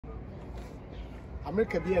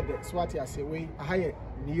America be there. So what I say, we higher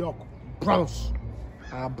New York, Bronx.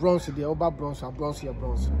 Bronx, the over Bronx, Bronx here,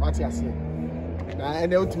 Bronx. What I say? Now,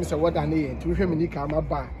 and they want me say what I need to hear me come up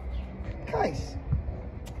back. Guys,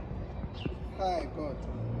 my God.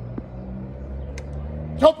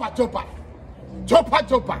 Chopper.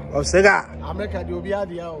 Oh, Sega. America, do be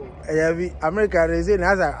there. America, they say,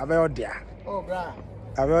 Naza, about there. Oh, bra.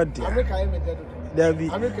 About there. America, I'm there. Be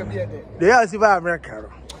America, be there. They are Siva America.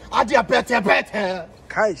 I dear better.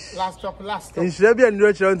 Kaish. Last stop. In Shabia,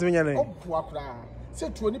 no children to me. Oh, Puakra.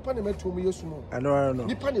 Said to a Nippon met to me, you small. I know.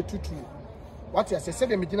 Nippon tutu. What I said,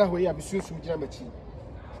 the Medina way I be soon to Jamachi.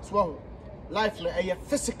 So, life a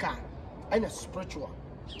physical and a spiritual.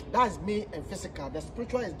 That's me and physical. The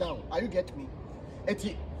spiritual is down. Are you get me?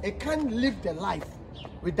 It can't live the life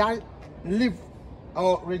without live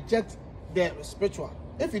or reject the spiritual.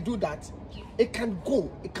 If you do that, it can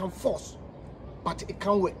go, it can force, but it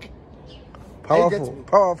can't work.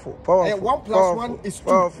 Powerful. 1 plus 1 is 2.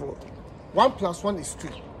 Powerful. 1 plus 1 is 2.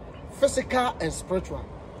 Physical and spiritual.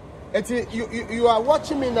 You are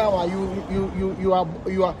watching me now. You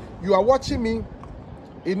are watching me.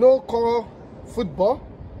 You know, call football.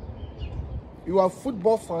 You are a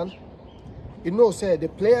football fan. You know, say the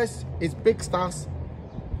players is big stars,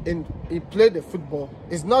 and he play the football.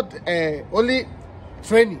 It's not only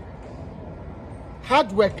training.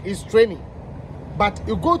 Hard work is training, but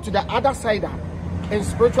you go to the other side and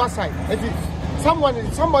spiritual side.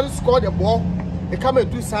 Somebody score the ball, they come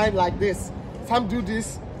and do sign like this. Some do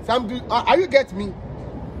this. Some do. Are you get me?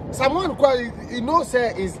 Someone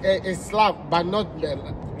say is love, but not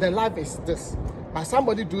the life is this. But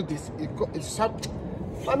somebody do this. It's some.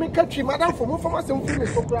 I mean, country, madam, for more from us, and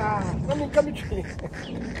finish. I mean, country.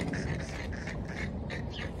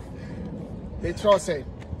 They try say,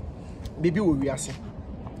 baby, we are saying.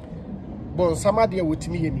 Bon, somebody with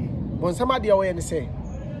me, bon, somebody away and say,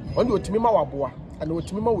 on you to me, my waboa, and what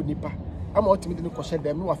to me, my nipa. I'm out to me the question,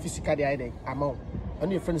 them no physical the idea, amount,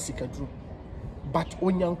 and your friends seek a true. But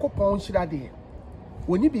when Yanko Pon should idea,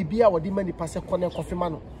 when you be our demand pass a corner coffee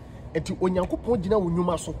mano, and to when Yanko Pon dinner with you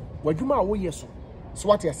muscle, what you ma away so. So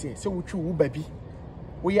what I say, we true baby,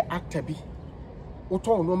 we actor be, what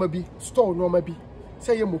all no be, store no be,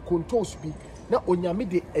 say you contos be, now on your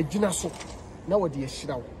midi a ginaso, now what dear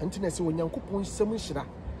shroud, until I say when Yanko Pon seven shra,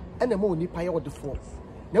 and a more nipa or the four.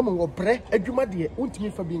 No more bread, a juma dear, won't me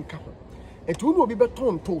for being couple. And two will be better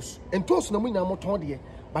on toast, and toast no winner more tongue,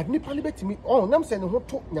 but nipa bet me, oh, Nam send a hot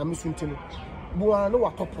talk, Yamisuntin. Boa no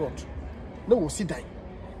a top rod, no see die.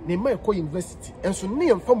 Ne ma ko university enso ne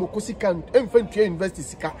yemfa mokosika emfa university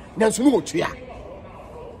sika nanso no otua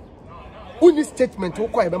uni statement wo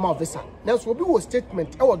kwa ebema visa nanso obi wo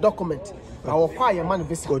statement e wo document na wo kwa ye man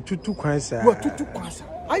visa tutu kwansa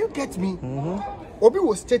are you get me obi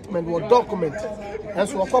wo statement wo document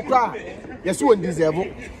nanso wo kokra yes wo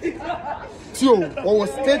deserve tio wo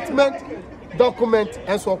statement document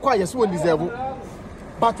nanso wo kwa yes wo deserve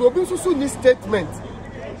but obi so ni statement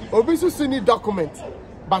obi so ni document.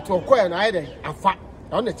 But we call an idea afa.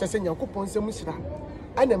 On the chest, Yankopon Semusra,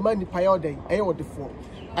 and a money pile day, or the four.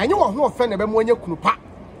 And you are who offend a bemonia kupa.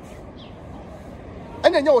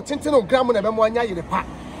 And then you're tinting of grammar and bemonia the park.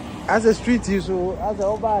 As a street is so, as a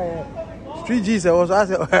over street Jesus was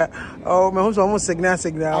as oh, my home's almost signal. As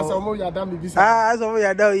almost your damn business. As over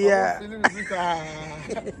your dog, yeah.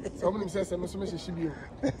 Someone says, I'm so should be.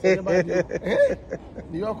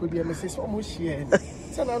 New York would be a message almost here.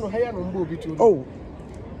 Send out higher number between. Oh.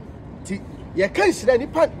 You can't see any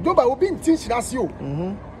part. Doba will be in Tinch as you.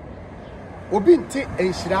 Will be in Tin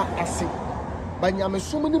and Shira as see. But you are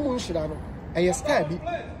so many moonshirano, and you stabby.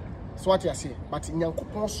 So what you say, but in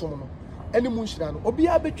Yankopon Somono, any moonshirano, or be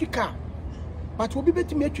a battery car. But will be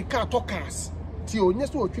better make you car talkers. Tio,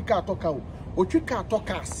 yes, or trick car talk out, or trick car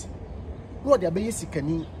talkers. What the basic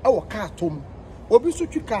can our car tom, or be so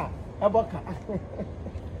trick car, a boca.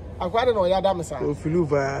 I've got no Yadamasa. Oh,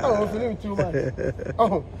 Philuva. Oh, Philu too much.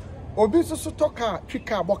 Oh. Obi so toka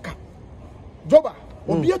twika boka joba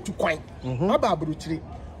obi atukwan aba abrochire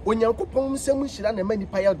onyankopon nsem hira na mani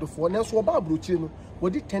pa yadofo na so oba abrochire no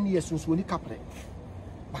wodi 10 years nso oni kapre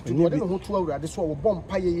but no de no to awurade so wo bom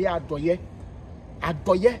pa ye adoye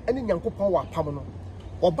ene nyankopon wa pam no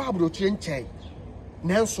oba abrochire nchen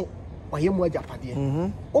nanso wayemu ajapade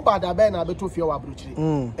oba da be na beto fie wa abrochire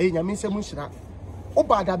nyame nsem hira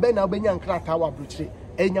oba da be na obenya nkrata wa abrochire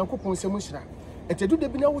nyankopon nsem hira etedu de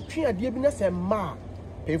bi na wotwe ade bi na se ma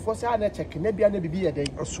pefo se ana check na bia na bibi ye dey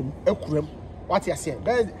asum akuram what you say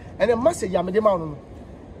and a message ya me de ma no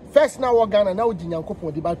first na wo Ghana na wo di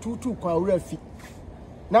nyankopon di ba tutu kwa wura fi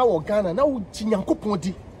na wo Ghana na wo di nyankopon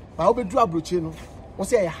di ba wo bedu abrochire no What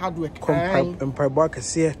say hard work? Empire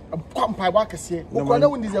kese. Empire kese. Ukwana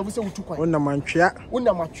won deserve say utu kwan. Wona mantwea.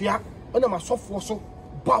 Wona matwea. Wona masofo so.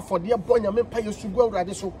 Ba for de bonya me pa yesu gu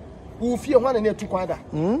awurade so. Wo fie ho na etu kwan da.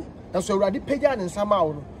 Na so awurade pagya ne nsama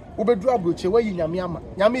wo no. Wo bedu abroche wayi nyame ama.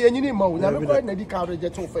 Nyame yenyini ma wo. Nyame ko na di ka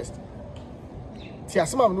reject first. Ti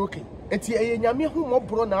asema no okay. Enti eye nyame ho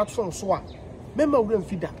mobro na atso so a. Mema wura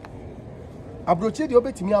mfida. Abroche de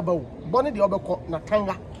obetimi aba wo. Bone de obekọ na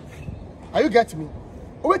tanga. Are you get me?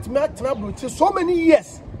 Obetimi atena abroche so many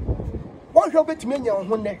years. One hwe obetimi anya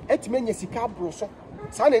ho ne, etimi anya sika abro so.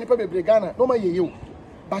 Sa na nipa bebre Ghana, no ma yeye o.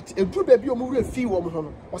 But edru ba bi o mu wura fi wo mo ho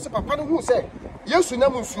no. O se papa no hu se Yesu na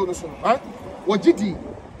mu nsuo no so no. Ha? Wo gidi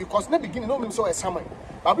because na beginning no mean so e saman.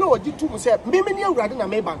 Bablo wo gitu mu se me ni awurade na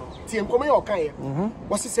me ba no. Tie nkomo ye o kan ye.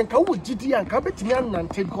 Wo se senka wo gidi anka betimi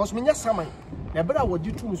anante because me nya saman. Na bra wo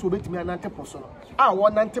gitu mu so betimi anante poso no. Ah wo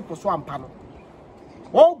nante poso ampa no.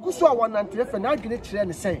 Wo guso a wo nante fe na adwene kire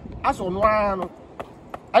ne se aso no a no.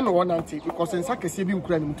 Ana wo nante because nsa kese bi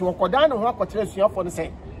nkura nim to okoda na ho akotire suafo ne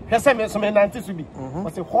se hwese me so me nante so bi. Wo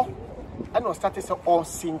se ho ana o start se o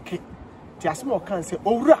sinke. Ti asem o kan se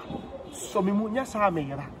owura so me mu nya sa me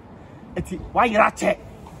yera. Eti wa yera che.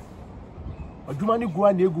 Adwuma ne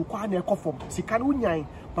gua na egu kwa na ekofom. Sika no nyan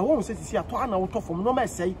ba won se sisi ato ana wo tofom no ma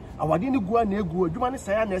sei. Awade ne gua na egu adwuma ne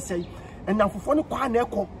sei na sei. Enamfofo ne kwa na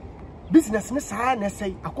ekọ. Business ne saa na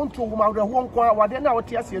sei. Akonto wo ma wre ho nko awade na wo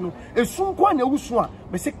te ase no. Esu nko na ewusu a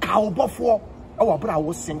be se ka obofo awo bra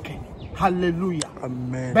wo sinke. Hallelujah.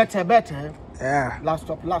 Amen. Better. Yeah. Last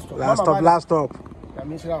stop. Last stop. I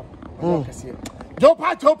mean,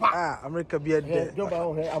 Jopa. Ah, America be a day. Jopa,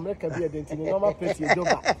 America be a day. Normal place,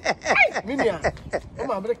 Jopa. Minia,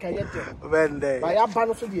 America yet. When they. By a ban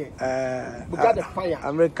of the we got the fire.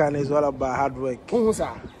 American is all about hard work. Who's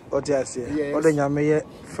that? What you say? What the Yameye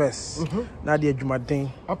first. Now the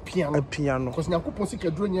Jumadin. A piano. Because now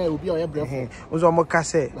Kuposika Junior will be on your brain. Was on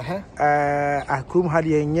Mocase. A crum had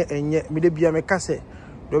yet, maybe a cassette.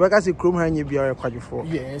 The Bagasi Chrome High be a quadruple.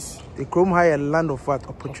 Yes. The Chrome High land of what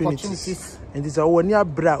opportunities. And this is our near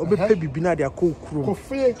bra, Obe Baby Bina, their cool crew.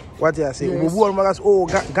 What I say, we will magas, oh,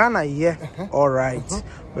 Ghana, yeah, all right.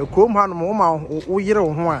 But Chrome High, Mama, oh, year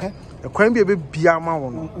on one. A crime be a bit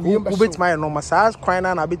beyond who bit my no massage, crying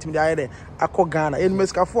and a bit in the idea. I call Ghana, and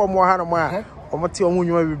Mesca for more Hanama. Omati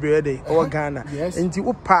omunyu be ready or Ghana enti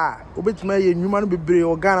upa obetuma ye nwuma no bebre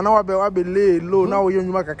o Ghana na wa be lay low na wo ye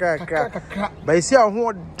nwuma kakaka ba isi a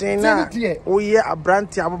ho den na wo ye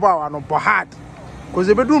abranti ababa wa no bo hard cause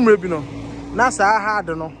e bedum rebi no na sa hard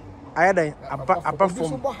no ayadan aba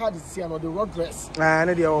form bo hard isi no the road dress na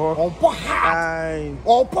dey ho on bo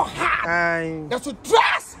hard that's to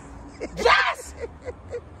dress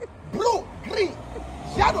blue green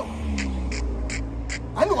shadow.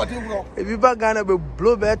 I know what you want. If you back Ghana, be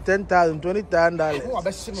blow back $10,000,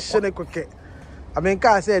 $20,000. I mean,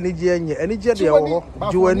 can't say any year,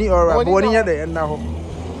 Juani or Bonnie and now.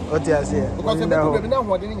 What I say? Because the people now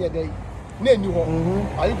what in your day. Name you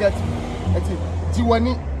are you get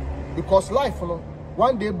Juani? Because life,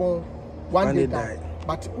 one day born, one day die.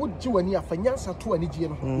 But would Juani a finance to any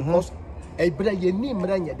GM? Because a brave name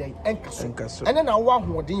ran your day and Casso. And then I want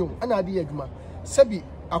what you and I did, Sabi,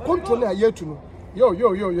 I control a year to know. Yo.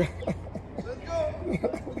 Yeah.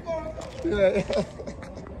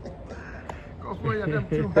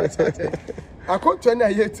 I can't turn a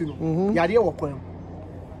yet. Yadia or quam.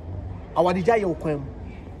 Our Dijay or quam.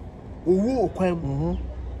 Woo quam.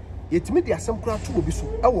 Yet me there some crowd to be so.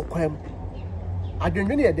 Our quam. I don't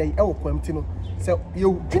know a day. Our quam tino. So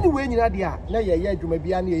you didn't win in idea. Now, yeah, you may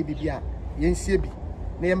be an ABBA. Yen Sebi.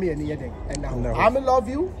 Near me any day. And now I love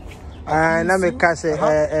you. Na me ka say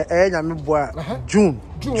nyame boa June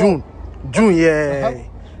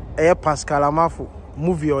yeah Pascal Amafo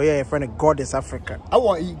movie or yeah friend Goddess Africa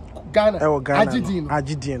Ghana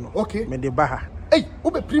Agidino okay me de baha hey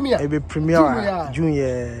ube premier June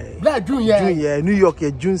yeah New York yeah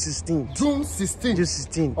June 16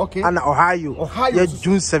 okay and Ohio yeah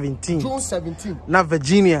June 17 na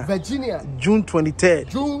Virginia June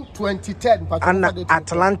 23rd and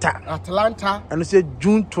Atlanta and say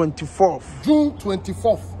June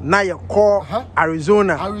 24th now you call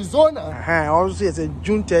Arizona also it's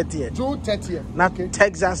June 30th now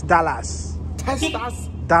Texas Dallas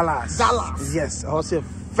yes also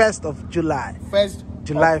 1st of July.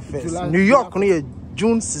 July 1st. New York,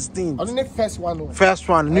 June 16th. Only first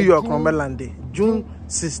one. New York, June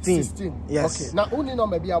 16. Yes. Okay. Now only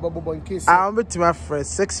number be able in case. I'm with my friend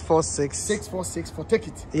 646 for take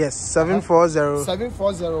it. Yes,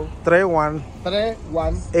 740 31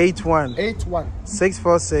 81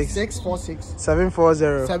 646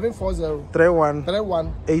 740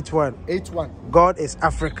 31 81. God is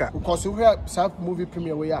Africa. Because we have South movie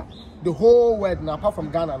premiere where the whole world now apart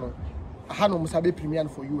from Ghana no Hano Musabe premiere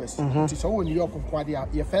for US. It is all New York of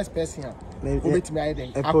your first person who met me I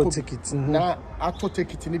ticket. Now I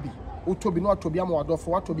take it in the Utobi no to be a more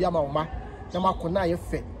for what to be a mama. Namakona ye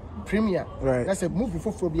fe premiere. Right. That's a movie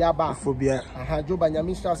for phobia bar. Phobia. Joe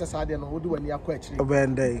Banyamin Stars as I don't know when you are quite.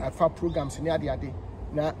 I found programs in the day.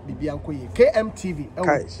 Na Bibianko KMTV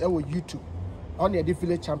YouTube on the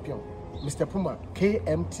village champion Mr. Puma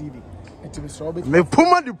KMTV me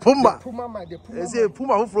Puma the Puma say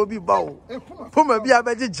Puma who from be bow Puma be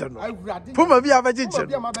abeje no Puma be abeje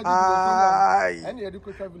ai and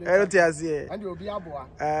you be aboa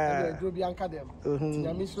and you be anka dem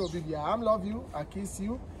I love you I kiss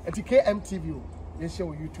you at KMTV you share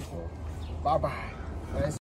YouTube bye bye.